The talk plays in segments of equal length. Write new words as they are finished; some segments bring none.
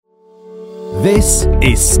This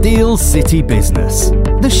is Steel City Business,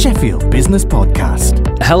 the Sheffield Business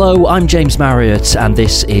Podcast. Hello, I'm James Marriott, and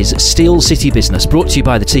this is Steel City Business, brought to you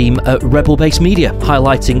by the team at Rebel Base Media,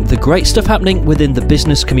 highlighting the great stuff happening within the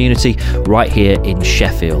business community right here in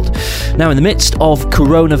Sheffield. Now, in the midst of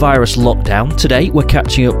coronavirus lockdown, today we're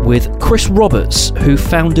catching up with Chris Roberts, who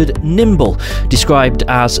founded Nimble, described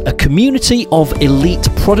as a community of elite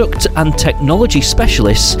product and technology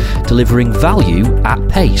specialists delivering value at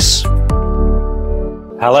pace.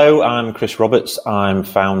 Hello, I'm Chris Roberts. I'm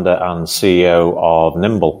founder and CEO of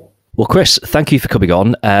Nimble. Well, Chris, thank you for coming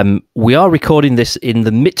on. We are recording this in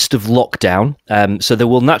the midst of lockdown, so there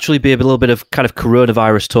will naturally be a little bit of kind of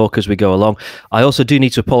coronavirus talk as we go along. I also do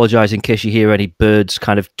need to apologise in case you hear any birds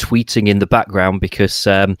kind of tweeting in the background, because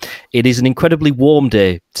it is an incredibly warm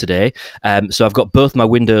day today. So I've got both my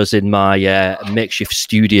windows in my makeshift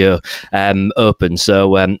studio open.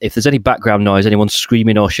 So if there's any background noise, anyone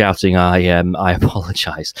screaming or shouting, I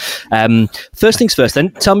apologise. First things first,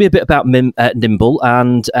 then, tell me a bit about Nimble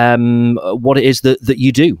and what it is that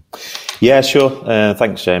you do. Yeah, sure.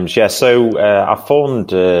 Thanks, James. Yeah, so I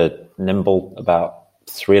formed Nimble about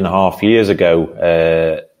 3.5 years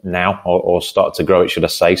ago now, or started to grow it, should I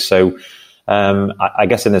say. So I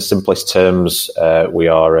guess in the simplest terms, we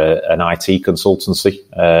are an IT consultancy,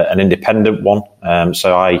 an independent one.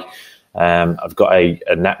 So I've got a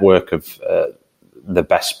network of the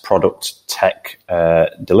best product tech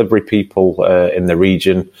delivery people in the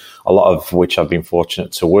region, a lot of which I've been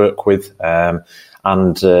fortunate to work with, and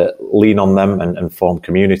lean on them and form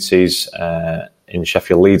communities in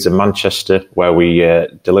Sheffield, Leeds and Manchester, where we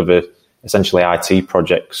deliver essentially IT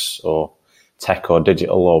projects or tech or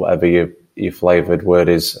digital or whatever your flavoured word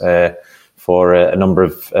is for a number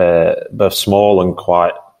of both small and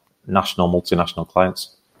quite national, multinational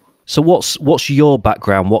clients. So what's your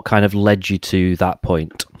background? What kind of led you to that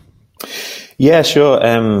point? Yeah, sure.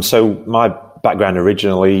 So my background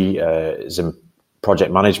originally is in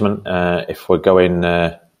project management. If we're going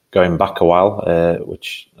back a while,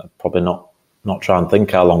 which I'd probably not try and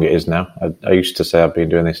think how long it is now. I used to say I've been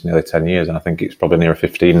doing this nearly 10 years, and I think it's probably nearer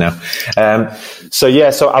 15 now. So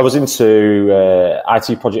I was into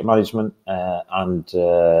IT project management and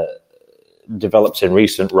developed in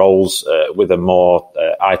recent roles with a more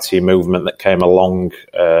IT movement that came along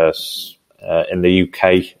in the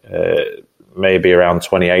UK maybe around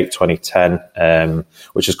 2010,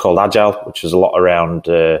 which is called Agile, which is a lot around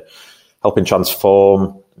helping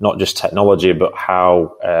transform not just technology, but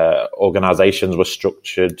how organizations were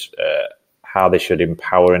structured, how they should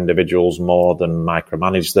empower individuals more than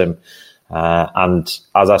micromanage them. And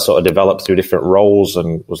as I sort of developed through different roles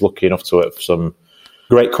and was lucky enough to work for some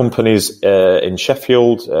great companies in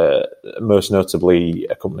Sheffield, most notably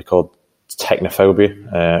a company called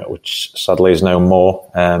Technophobia, which sadly is no more.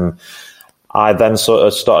 I then sort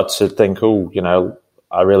of started to think,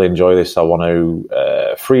 I really enjoy this. I want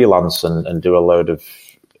to freelance and do a load of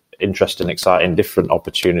interesting, exciting, different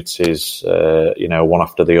opportunities, one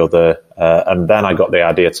after the other. And then I got the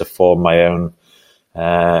idea to form my own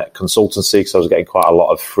consultancy, because I was getting quite a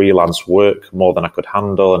lot of freelance work, more than I could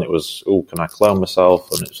handle, and it was, can I clone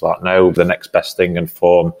myself? And it's like, no, the next best thing, and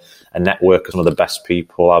form a network of some of the best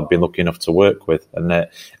people I've been lucky enough to work with, and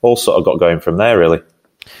it all sort of got going from there, really.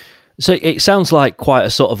 So it sounds like quite a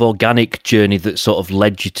sort of organic journey that sort of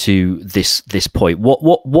led you to this point.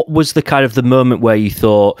 What was the kind of the moment where you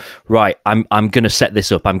thought, right, I'm going to set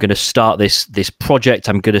this up, I'm going to start this project,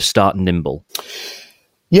 I'm going to start Nimble?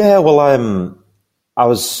 Yeah, well, I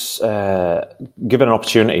was given an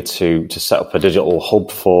opportunity to set up a digital hub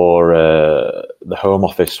for the Home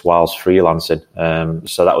Office whilst freelancing.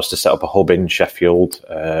 So that was to set up a hub in Sheffield,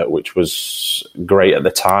 which was great at the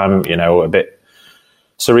time, a bit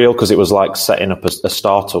surreal because it was like setting up a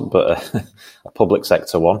startup, but a public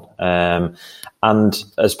sector one. And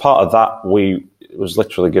as part of that, we was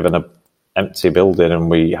literally given an empty building,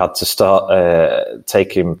 and we had to start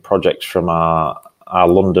taking projects from our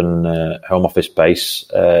London Home Office base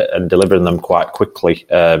and delivering them quite quickly,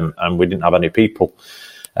 and we didn't have any people.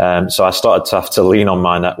 So I started to have to lean on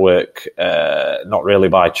my network, not really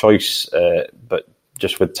by choice, but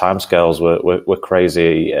just with timescales were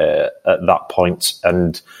crazy at that point.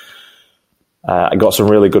 And I got some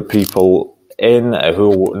really good people in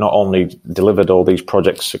who not only delivered all these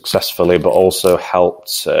projects successfully, but also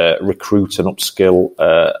helped recruit and upskill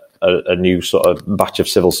a new sort of batch of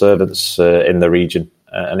civil servants in the region.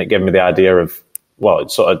 And it gave me the idea of, it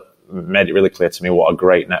sort of made it really clear to me what a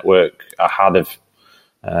great network I had of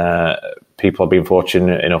people I've been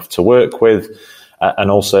fortunate enough to work with.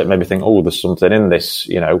 And also it made me think, there's something in this,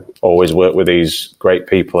 always work with these great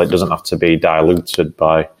people. It doesn't have to be diluted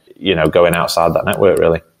by, going outside that network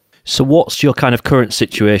really. So what's your kind of current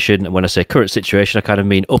situation? And when I say current situation, I kind of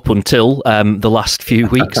mean up until the last few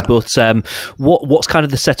weeks. But what's kind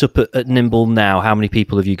of the setup at Nimble now? How many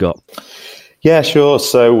people have you got? Yeah, sure.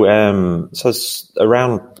 So it's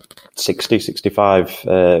around 60, 65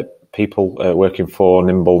 people working for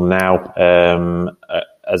Nimble now.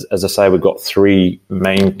 As I say, we've got three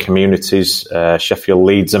main communities, Sheffield,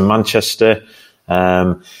 Leeds and Manchester.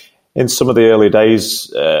 In some of the early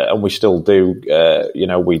days, and we still do,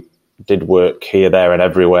 we did work here, there and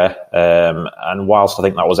everywhere. And whilst I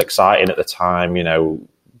think that was exciting at the time,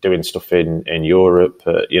 doing stuff in Europe,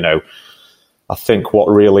 I think what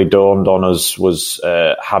really dawned on us was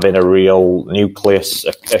having a real nucleus,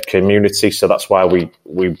 a community. So that's why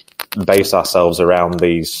we base ourselves around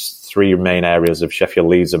these three main areas of Sheffield,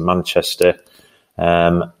 Leeds and Manchester.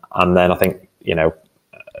 And then I think,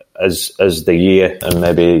 as the year and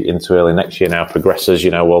maybe into early next year now progresses,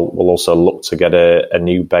 we'll also look to get a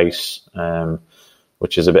new base,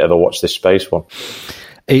 which is a bit of a watch this space one.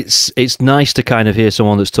 It's nice to kind of hear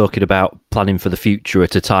someone that's talking about planning for the future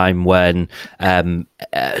at a time when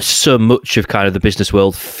so much of kind of the business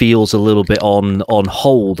world feels a little bit on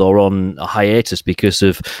hold or on a hiatus because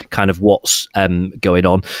of kind of what's going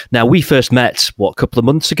on. Now, we first met, a couple of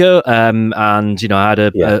months ago, and I had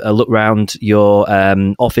a look around your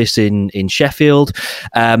office in Sheffield.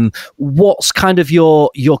 What's kind of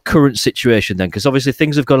your current situation then? Because obviously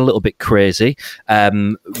things have gone a little bit crazy.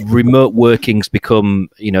 Remote working's become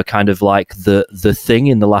kind of like the thing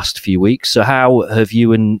in the last few weeks. So how have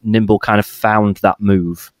you and Nimble kind of found that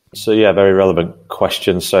move? So yeah, very relevant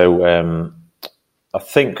question. So I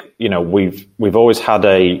think we've always had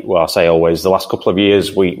I say always, the last couple of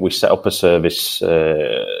years we set up a service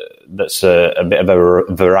that's a bit of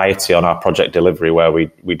a variety on our project delivery, where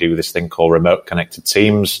we do this thing called remote connected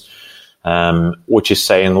teams, which is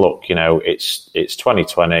saying, look, it's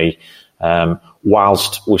 2020,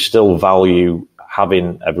 whilst we still value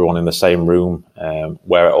having everyone in the same room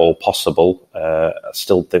where at all possible. I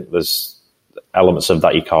still think there's elements of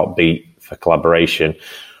that you can't beat for collaboration.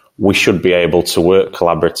 We should be able to work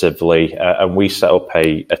collaboratively, and we set up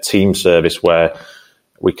a team service where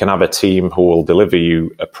we can have a team who will deliver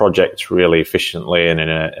you a project really efficiently and in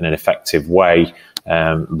an effective way,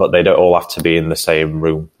 but they don't all have to be in the same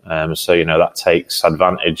room. So that takes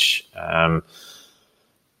advantage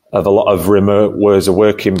of a lot of remote ways of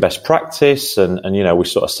working, best practice, and we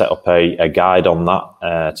sort of set up a guide on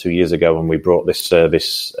that 2 years ago when we brought this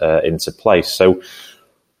service into place. So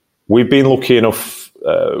we've been lucky enough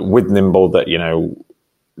with Nimble that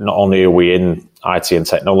not only are we in IT and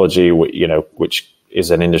technology, which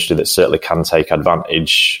is an industry that certainly can take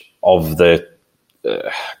advantage of the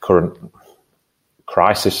current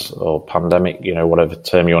crisis or pandemic, whatever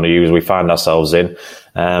term you want to use, we find ourselves in.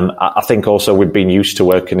 I think also we've been used to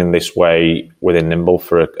working in this way within Nimble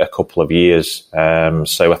for a couple of years.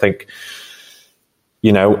 So I think,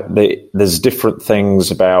 there's different things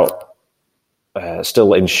about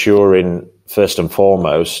still ensuring, first and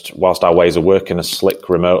foremost, whilst our ways of working are slick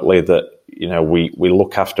remotely, that, we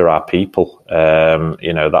look after our people.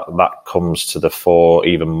 That comes to the fore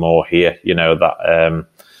even more here, that,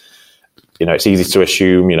 it's easy to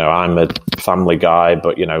assume, I'm a family guy,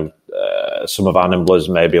 but, some of our Nimblers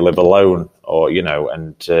maybe live alone or,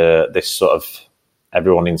 and this sort of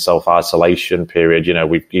everyone in self-isolation period,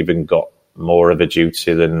 we've even got more of a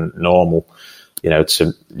duty than normal,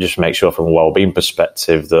 to just make sure from a well-being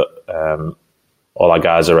perspective that all our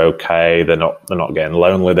guys are okay. They're not getting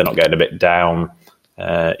lonely. They're not getting a bit down,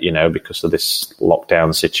 because of this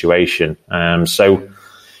lockdown situation. I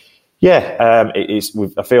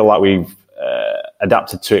feel like we've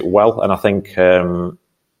adapted to it well, and I think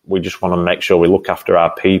we just want to make sure we look after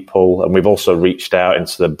our people. And we've also reached out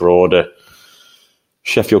into the broader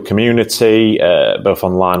Sheffield community, both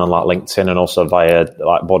online on like LinkedIn and also via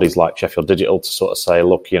like bodies like Sheffield Digital, to sort of say,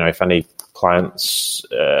 look, if any clients,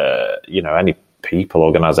 any people,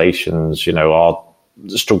 organisations, are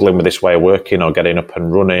struggling with this way of working or getting up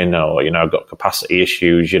and running, or got capacity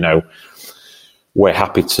issues, we're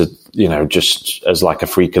happy to, just as like a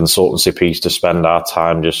free consultancy piece, to spend our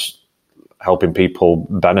time just helping people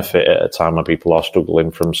benefit at a time when people are struggling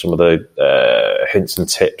from some of the hints and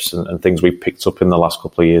tips and things we've picked up in the last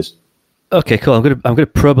couple of years. Okay, cool. I'm gonna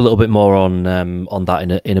probe a little bit more on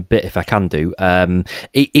that in a bit, if I can do.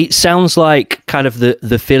 It sounds like kind of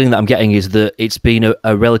the feeling that I'm getting is that it's been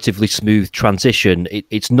a relatively smooth transition.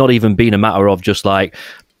 It's not even been a matter of just like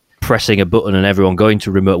pressing a button and everyone going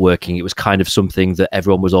to remote working. It was kind of something that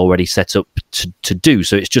everyone was already set up to do.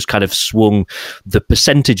 So it's just kind of swung the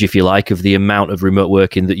percentage, if you like, of the amount of remote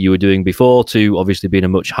working that you were doing before to obviously being a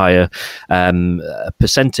much higher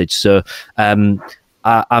percentage. So I'm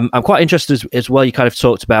quite interested as well. You kind of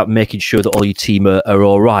talked about making sure that all your team are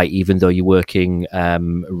all right, even though you're working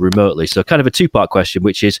remotely. So kind of a two-part question,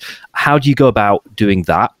 which is how do you go about doing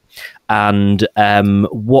that? And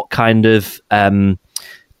what kind of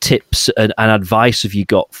tips and advice have you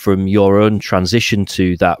got from your own transition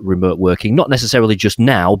to that remote working? Not necessarily just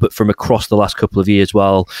now, but from across the last couple of years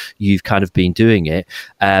while you've kind of been doing it,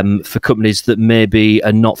 for companies that maybe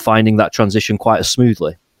are not finding that transition quite as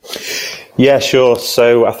smoothly? Yeah, sure.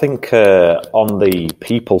 So I think on the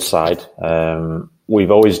people side,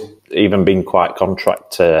 we've always even been quite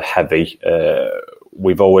contractor heavy.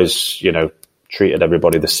 We've always, treated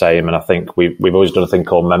everybody the same. And I think we've always done a thing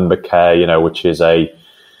called member care, which is a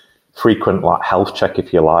frequent health check,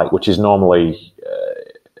 if you like, which is normally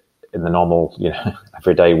in the normal,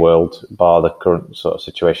 everyday world, bar the current sort of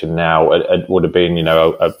situation now, it would have been,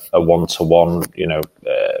 a one-to-one,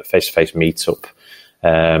 face-to-face meetup.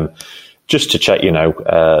 Just to check,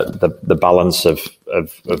 the balance of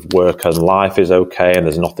work and life is okay, and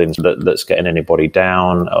there's nothing that's getting anybody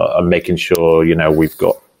down, and making sure, we've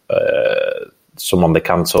got someone they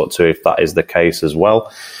can talk to if that is the case as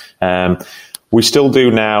well. We still do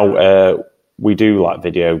now, we do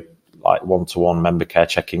video, one-to-one member care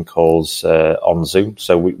check-in calls on Zoom.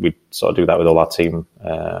 So we sort of do that with all our team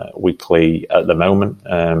weekly at the moment.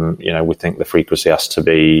 We think the frequency has to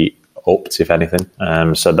be upped, if anything.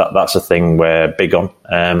 So that's a thing we're big on.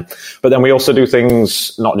 But then we also do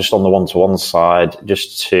things not just on the one-to-one side,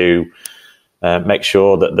 just to make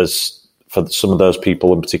sure that there's, for some of those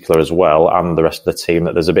people in particular as well, and the rest of the team,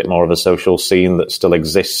 that there's a bit more of a social scene that still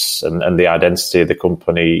exists, and the identity of the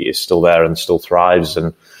company is still there and still thrives.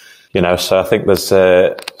 And, so I think there's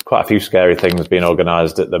quite a few scary things being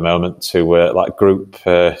organised at the moment to group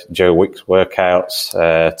Joe Wicks workouts,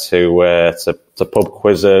 to pub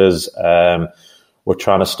quizzes. We're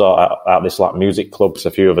trying to start out this music clubs.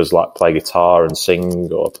 A few of us play guitar and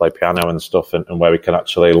sing or play piano and stuff, and where we can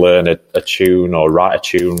actually learn a tune or write a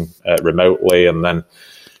tune remotely, and then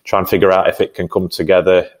try and figure out if it can come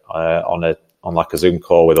together on a Zoom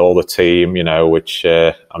call with all the team, which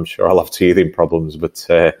I'm sure I'll have teething problems, but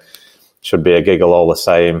should be a giggle all the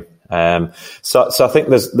same. So I think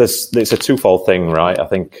it's a twofold thing, right? I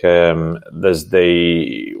think there's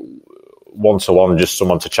the one-to-one, just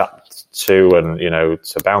someone to chat to and,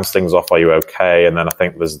 to bounce things off. Are you okay? And then I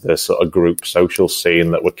think there's this sort of group social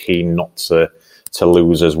scene that we're keen not to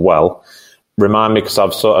lose as well. Remind me, because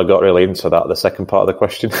I've sort of got really into that, the second part of the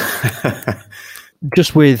question.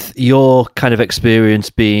 Just with your kind of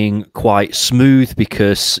experience being quite smooth,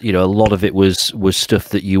 because a lot of it was stuff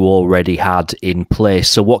that you already had in place.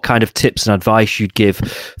 So what kind of tips and advice you'd give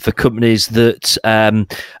for companies that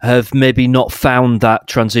have maybe not found that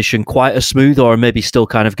transition quite as smooth, or are maybe still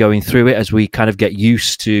kind of going through it as we kind of get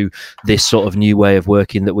used to this sort of new way of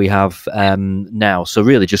working that we have now? So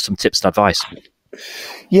really just some tips and advice.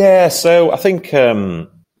 Yeah, so I think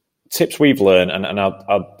tips we've learned, and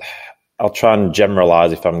I'll try and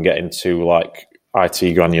generalize if I'm getting too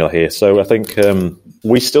IT granular here. So I think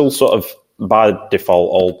we still sort of by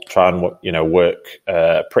default all try and work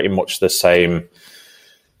pretty much the same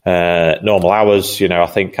normal hours. I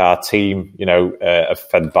think our team have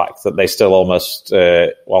fed back that they still almost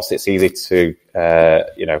whilst it's easy to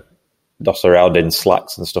doss around in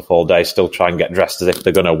slacks and stuff all day, still try and get dressed as if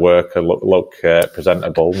they're going to work and look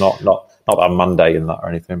presentable. Not that I'm mandating that or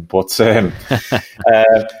anything, but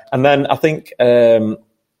and then I think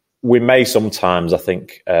we may sometimes,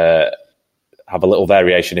 have a little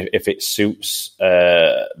variation if it suits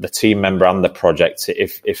the team member and the project.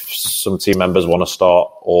 If some team members want to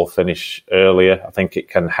start or finish earlier, I think it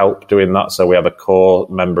can help doing that. So we have a core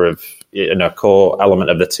member of core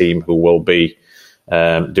element of the team who will be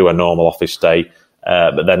do a normal office day,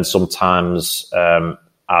 but then sometimes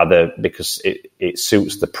either because it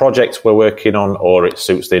suits the project we're working on or it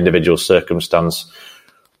suits the individual circumstance,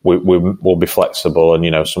 we will be flexible,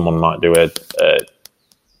 and someone might do a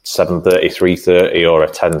 7:30, 3:30 or a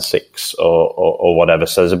 10:6 or whatever.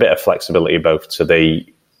 So there's a bit of flexibility both to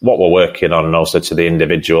what we're working on and also to the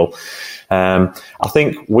individual. I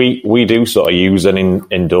think we do sort of use and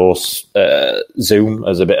endorse Zoom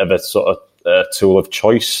as a bit of a sort of tool of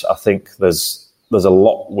choice. I think there's a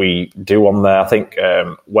lot we do on there. I think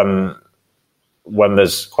when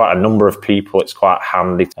there's quite a number of people, it's quite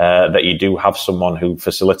handy that you do have someone who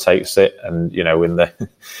facilitates it, and in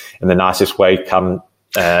the nicest way can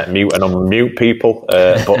mute and unmute people,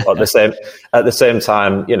 but at the same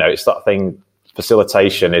time, it's that thing.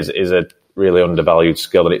 Facilitation is a really undervalued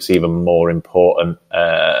skill, and it's even more important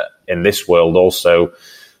in this world. Also,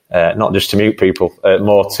 not just to mute people,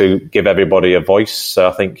 more to give everybody a voice. So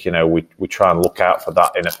I think we try and look out for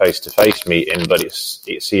that in a face-to-face meeting, but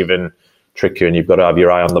it's even trickier, and you've got to have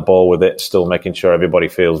your eye on the ball with it, still making sure everybody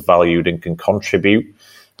feels valued and can contribute.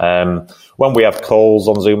 When we have calls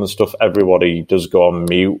on Zoom and stuff, everybody does go on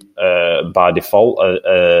mute by default,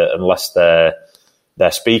 unless they're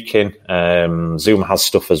speaking. Zoom has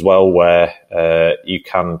stuff as well where you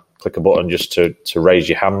can click a button just to raise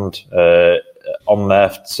your hand on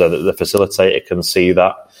there so that the facilitator can see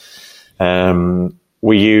that.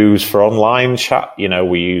 We use for online chat,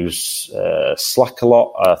 we use Slack a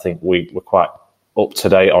lot. I think we're quite up to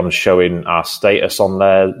date on showing our status on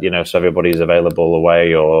there, so everybody's available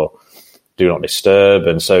away or do not disturb.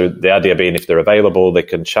 And so the idea being, if they're available, they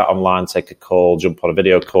can chat online, take a call, jump on a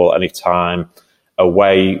video call anytime.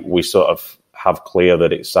 Away, we sort of have clear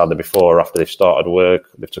that it's either before or after they've started work,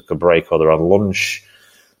 they've took a break, or they're on lunch.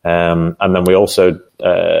 And then we also,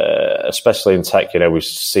 especially in tech, we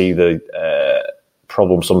see the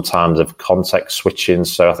problem sometimes of context switching.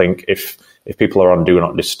 So I think if people are on Do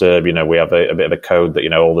Not Disturb, we have a bit of a code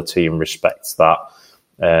that, all the team respects that,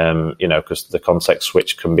 because the context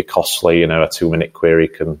switch can be costly. A 2-minute query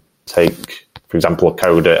can take, for example, a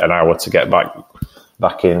coder an hour to get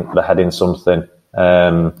back in the head in something.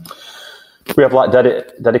 We have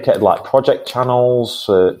dedicated project channels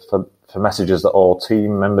for messages that all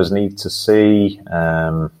team members need to see,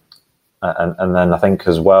 and then I think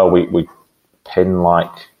as well we pin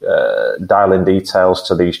dial-in details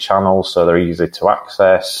to these channels so they're easy to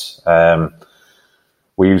access.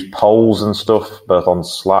 We use polls and stuff both on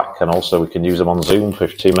Slack, and also we can use them on Zoom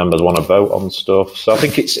if team members want to vote on stuff. So I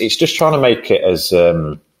think it's just trying to make it as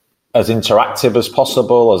interactive as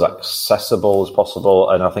possible, as accessible as possible,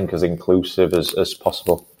 and I think as inclusive as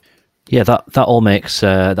possible. Yeah, that all makes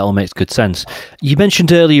good sense. You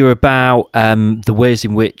mentioned earlier about the ways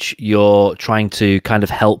in which you're trying to kind of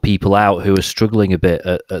help people out who are struggling a bit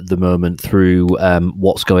at the moment through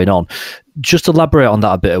what's going on. Just elaborate on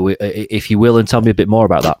that a bit, if you will, and tell me a bit more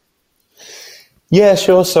about that. Yeah,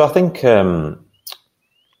 sure. So I think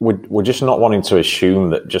we're just not wanting to assume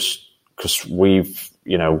that just because we've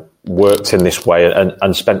worked in this way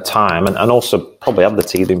and spent time and also probably had the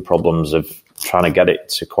teething problems of trying to get it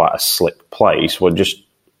to quite a slick place. We're just,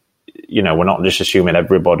 we're not just assuming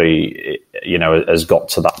everybody, has got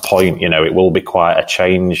to that point. It will be quite a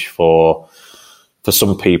change for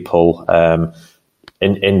some people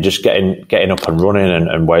in just getting up and running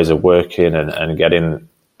and ways of working and getting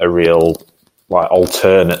a real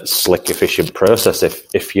alternate, slick, efficient process,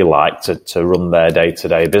 if you like, to run their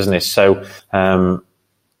day-to-day business. So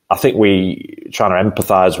I think we trying to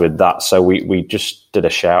empathise with that. So we just did a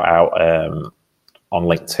shout out on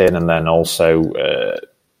LinkedIn, and then also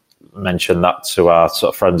mentioned that to our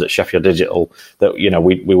sort of friends at Sheffield Digital that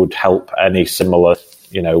we would help any similar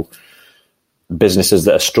businesses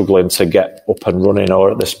that are struggling to get up and running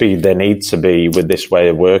or at the speed they need to be with this way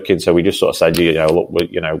of working. So we just sort of said,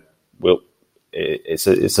 look, it's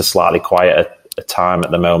a slightly quieter time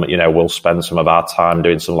at the moment. We'll spend some of our time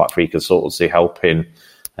doing some free consultancy, helping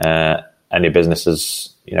any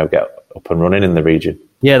businesses get up and running in the region.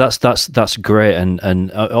 Yeah, that's great,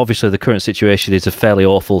 and obviously the current situation is a fairly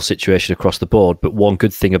awful situation across the board. But one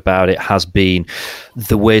good thing about it has been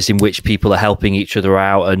the ways in which people are helping each other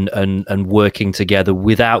out and working together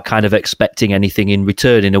without kind of expecting anything in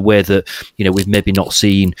return in a way that we've maybe not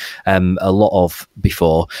seen a lot of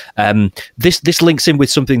before. This links in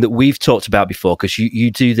with something that we've talked about before, because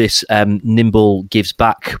you do this Nimble Gives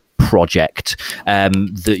Back project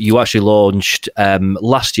that you actually launched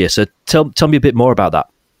last year. So tell me a bit more about that.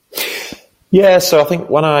 Yeah, so I think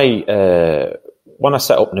when I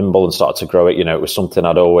set up Nimble and started to grow it, it was something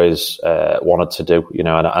I'd always wanted to do, and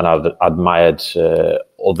I'd admired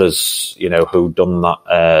others, who'd done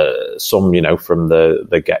that, some, from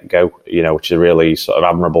the get-go, which is a really sort of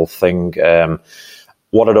admirable thing.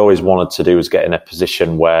 What I'd always wanted to do was get in a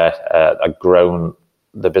position where I'd grown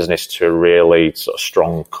the business to a really sort of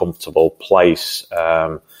strong, comfortable place,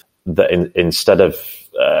 that instead of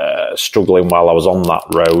struggling while I was on that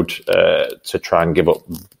road to try and give up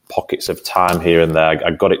pockets of time here and there,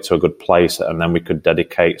 I got it to a good place, and then we could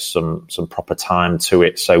dedicate some proper time to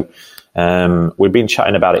it. So we've been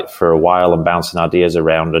chatting about it for a while and bouncing ideas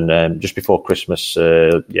around, and just before Christmas,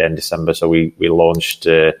 in December, so we launched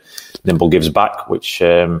Nimble Gives Back, which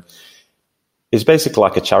is basically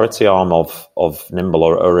like a charity arm of Nimble,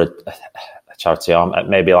 or a charity arm,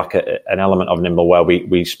 maybe like an element of Nimble where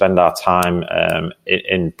we spend our time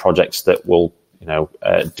in projects that will,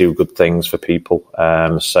 do good things for people.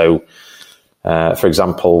 So, for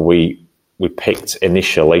example, we picked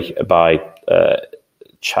initially by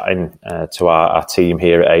chatting to our team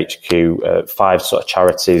here at HQ 5 sort of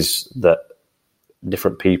charities that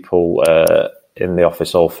different people in the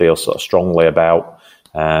office all feel sort of strongly about.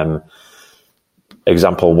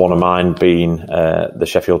 Example one of mine being the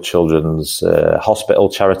Sheffield Children's Hospital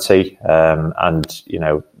charity, and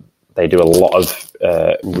they do a lot of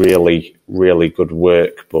really, really good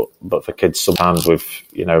work, but for kids sometimes with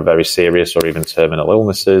very serious or even terminal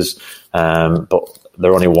illnesses. But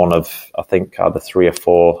they're only one of, I think, either 3 or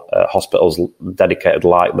 4 hospitals dedicated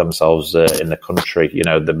like themselves in the country.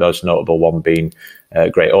 The most notable one being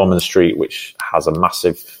Great Ormond Street, which has a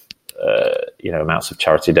massive amounts of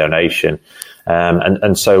charity donation.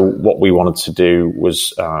 And so what we wanted to do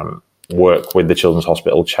was work with the Children's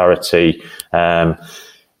Hospital charity.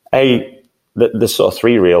 There's sort of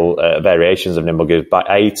 3 real variations of Nimble Gives. By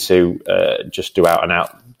A, to just do out and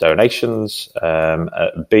out donations.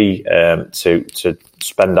 B, to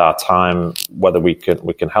spend our time whether we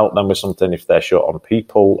can help them with something if they're short on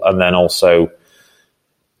people, and then also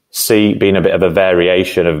C, being a bit of a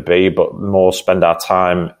variation of B, but more spend our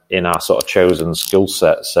time in our sort of chosen skill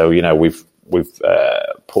set. So we've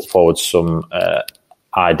put forward some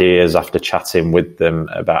ideas after chatting with them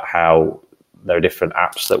about how there are different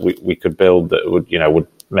apps that we could build that would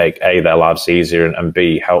make A, their lives easier, and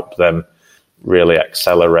B, help them really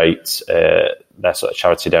accelerate their sort of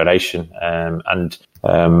charity donation. And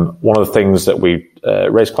one of the things that we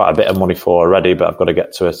raised quite a bit of money for already, but I've got to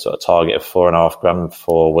get to a sort of target of $4,500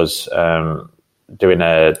 for, was doing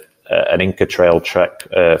an Inca Trail trek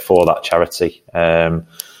for that charity.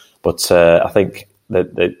 But I think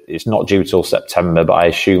that it's not due till September, but I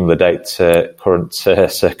assume the date current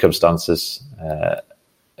circumstances,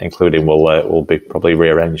 including, will be probably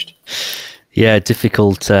rearranged. Yeah,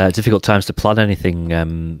 difficult times to plan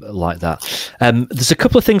anything like that. There's a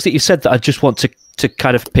couple of things that you said that I just want to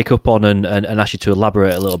kind of pick up on and ask you to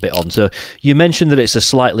elaborate a little bit on. So you mentioned that it's a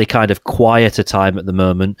slightly kind of quieter time at the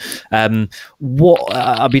moment. I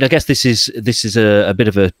guess this is a bit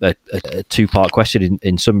of a two-part question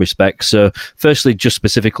in some respects. So firstly, just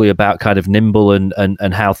specifically about kind of Nimble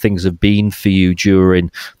and how things have been for you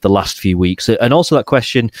during the last few weeks, and also that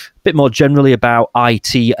question a bit more generally about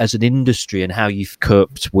IT as an industry and how you've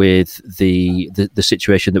coped with the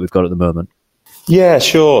situation that we've got at the moment. Yeah,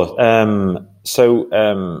 sure.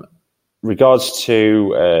 So, regards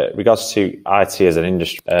to IT as an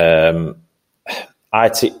industry,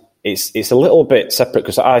 IT it's a little bit separate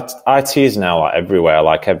because IT is now like everywhere.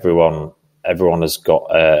 Like everyone has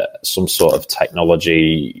got some sort of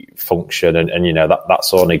technology function, and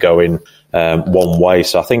that's only going one way.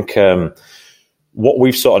 So I think what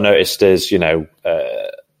we've sort of noticed is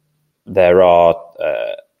there are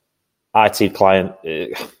IT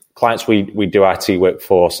clients we do IT work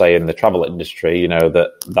for, say in the travel industry,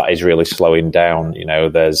 that is really slowing down.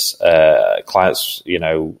 There's clients,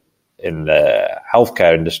 in the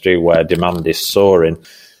healthcare industry where demand is soaring.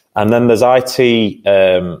 And then there's IT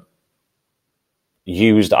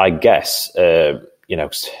used, I guess,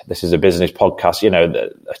 this is a business podcast,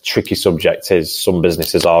 a tricky subject is some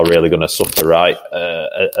businesses are really going to suffer, right,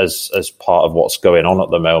 as part of what's going on at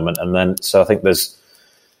the moment. And then, so I think there's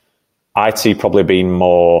IT probably being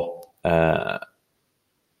more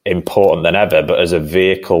important than ever, but as a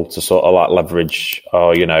vehicle to sort of like leverage,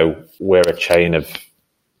 we're a chain of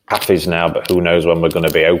cafes now, but who knows when we're going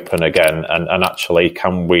to be open again? And actually,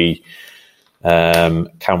 can we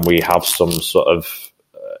have some sort of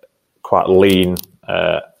quite lean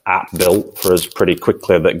app built for us pretty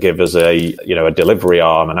quickly that give us a delivery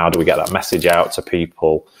arm, and how do we get that message out to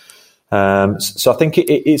people? So I think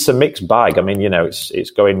it's a mixed bag. I mean,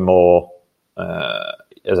 it's going more,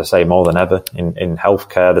 as I say, more than ever in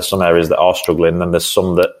healthcare. There's some areas that are struggling, and there's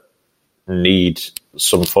some that need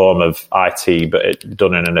some form of IT, but it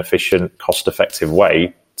done in an efficient, cost-effective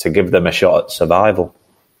way to give them a shot at survival.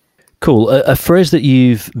 Cool. A phrase that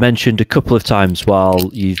you've mentioned a couple of times while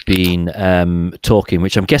you've been talking,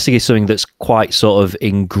 which I'm guessing is something that's quite sort of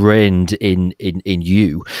ingrained in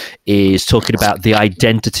you, is talking about the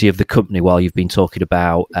identity of the company while you've been talking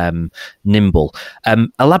about Nimble.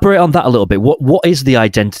 Elaborate on that a little bit. What is the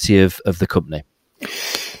identity of the company?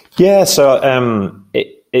 Yeah, so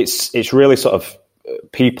it's really sort of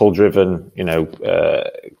people-driven,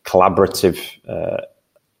 collaborative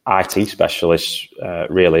IT specialists,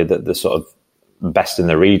 really, that the sort of best in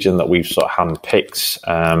the region that we've sort of handpicked,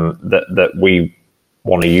 that we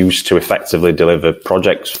want to use to effectively deliver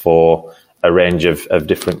projects for a range of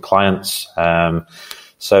different clients.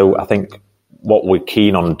 So I think what we're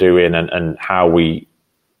keen on doing and how we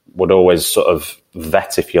would always sort of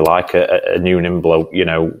vet, if you like, a new Nimble,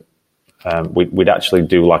 we'd actually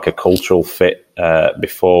do like a cultural fit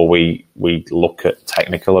before we look at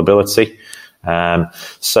technical ability.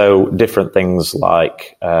 So different things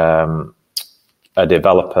like a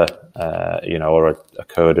developer, or a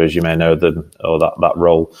coder, as you may know them, or that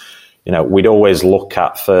role. We'd always look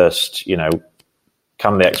at first,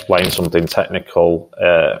 can they explain something technical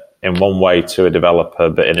in one way to a developer,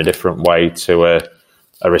 but in a different way to a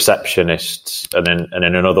receptionist, and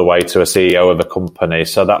in another way to a CEO of a company.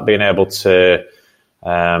 So that being able to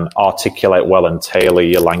articulate well and tailor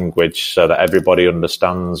your language so that everybody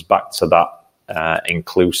understands, back to that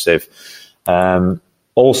inclusive.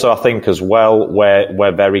 Also, I think as well,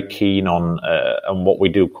 we're very keen on, and what we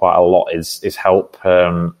do quite a lot is help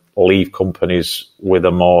leave companies with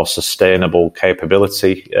a more sustainable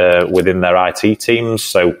capability within their IT teams.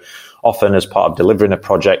 So often as part of delivering a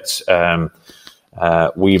project,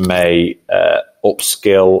 we may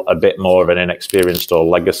upskill a bit more of an inexperienced or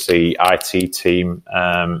legacy IT team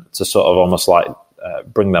to sort of almost like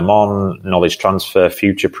bring them on, knowledge transfer,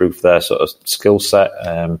 future-proof their sort of skill set.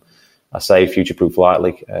 I say future-proof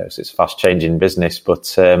lightly, it's a fast-changing business,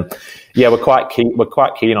 but we're quite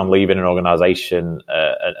keen on leaving an organisation,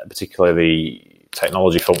 particularly the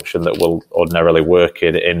technology function, that will ordinarily work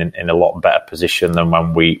in a lot better position than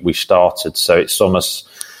when we started. So it's that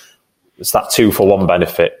 2-for-1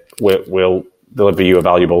 benefit. We'll deliver you a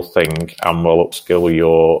valuable thing, and we'll upskill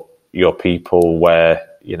your people where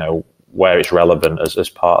it's relevant as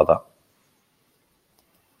part of that.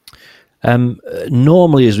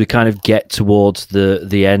 Normally, as we kind of get towards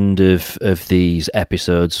the end of these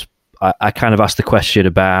episodes, I kind of ask the question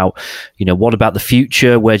about, what about the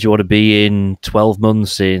future? Where do you want to be in 12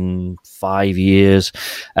 months, in 5 years?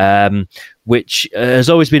 Which has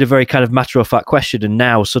always been a very kind of matter-of-fact question, and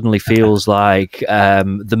now suddenly feels like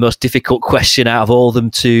the most difficult question out of all of them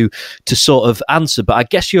to sort of answer. But I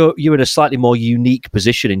guess you're in a slightly more unique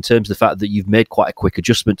position in terms of the fact that you've made quite a quick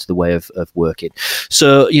adjustment to the way of working.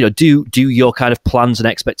 So, do your kind of plans and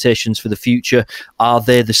expectations for the future, are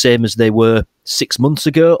they the same as they were 6 months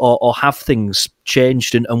ago, or have things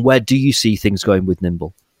changed, and where do you see things going with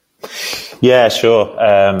Nimble? Yeah, sure.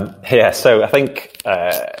 So I think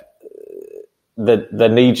the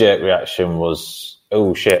knee-jerk reaction was,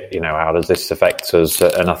 oh shit, how does this affect us?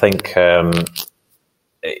 And I think I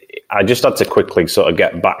just had to quickly sort of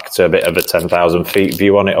get back to a bit of a 10,000 feet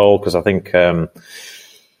view on it all, because I think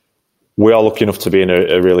we are lucky enough to be in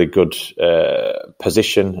a really good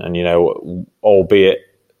position, and albeit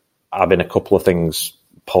having a couple of things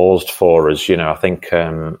paused for us, I think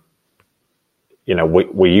we're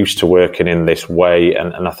used to working in this way,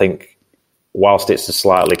 and I think whilst it's a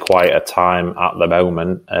slightly quieter time at the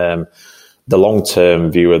moment, the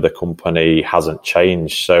long-term view of the company hasn't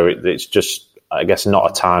changed. So it's just, I guess,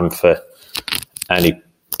 not a time for any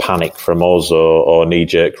panic from us or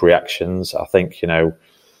knee-jerk reactions. I think,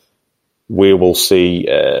 we will see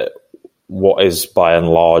what is by and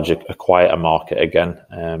large a quieter market again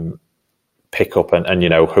pick up, and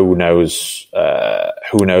who knows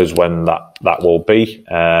when that will be.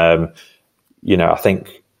 I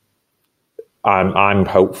think I'm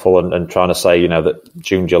hopeful and trying to say that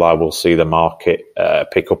June, July we'll see the market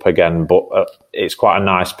pick up again, but it's quite a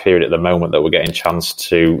nice period at the moment that we're getting a chance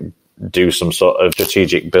to do some sort of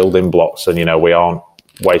strategic building blocks, and we aren't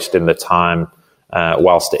wasting the time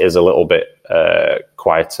whilst it is a little bit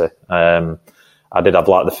quieter. I did have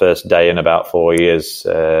like the first day in about 4 years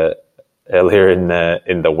earlier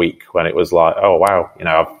in the week, when it was like, oh wow,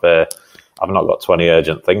 I've not got 20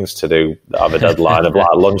 urgent things to do. I have a deadline of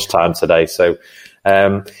like lunchtime today. So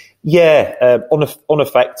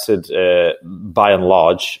unaffected by and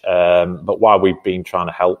large, but why we've been trying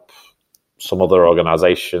to help some other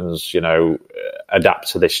organisations adapt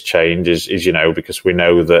to this change is because we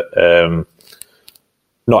know that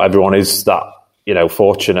not everyone is that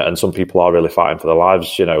fortunate, and some people are really fighting for their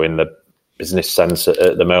lives in the business sense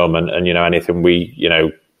at the moment, and anything we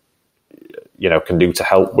can do to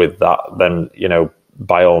help with that, then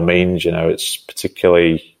by all means. It's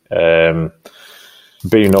particularly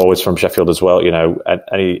being always from Sheffield as well,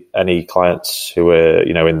 any clients who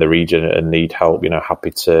are in the region and need help,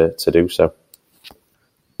 happy to do so.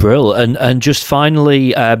 Brill. And just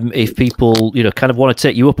finally, if people kind of want to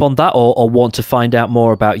take you up on that, or want to find out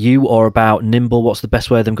more about you or about Nimble, what's the best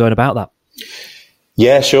way of them going about that?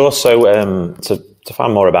 Yeah, sure. So to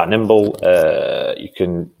find more about Nimble, you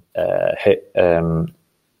can hit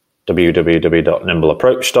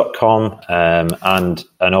www.nimbleapproach.com, and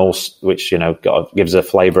also, which gives a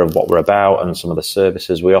flavour of what we're about and some of the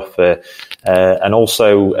services we offer, and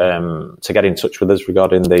also to get in touch with us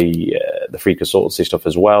regarding the free consultancy stuff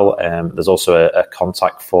as well. There's also a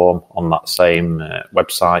contact form on that same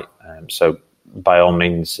website, so by all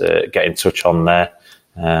means get in touch on there.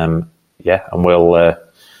 And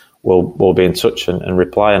we'll be in touch and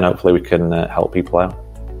reply, and hopefully we can help people out.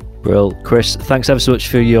 Well, Chris, thanks ever so much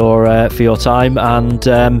for your time, and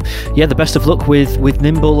the best of luck with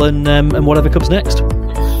Nimble and whatever comes next.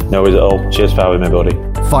 No worries at all. Cheers for having me, buddy.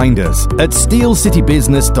 Find us at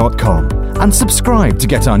steelcitybusiness.com and subscribe to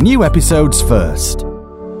get our new episodes first.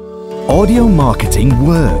 Audio marketing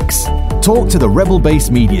works. Talk to the Rebel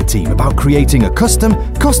Base Media team about creating a custom,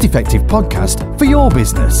 cost-effective podcast for your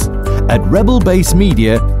business at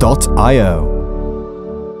rebelbasemedia.io.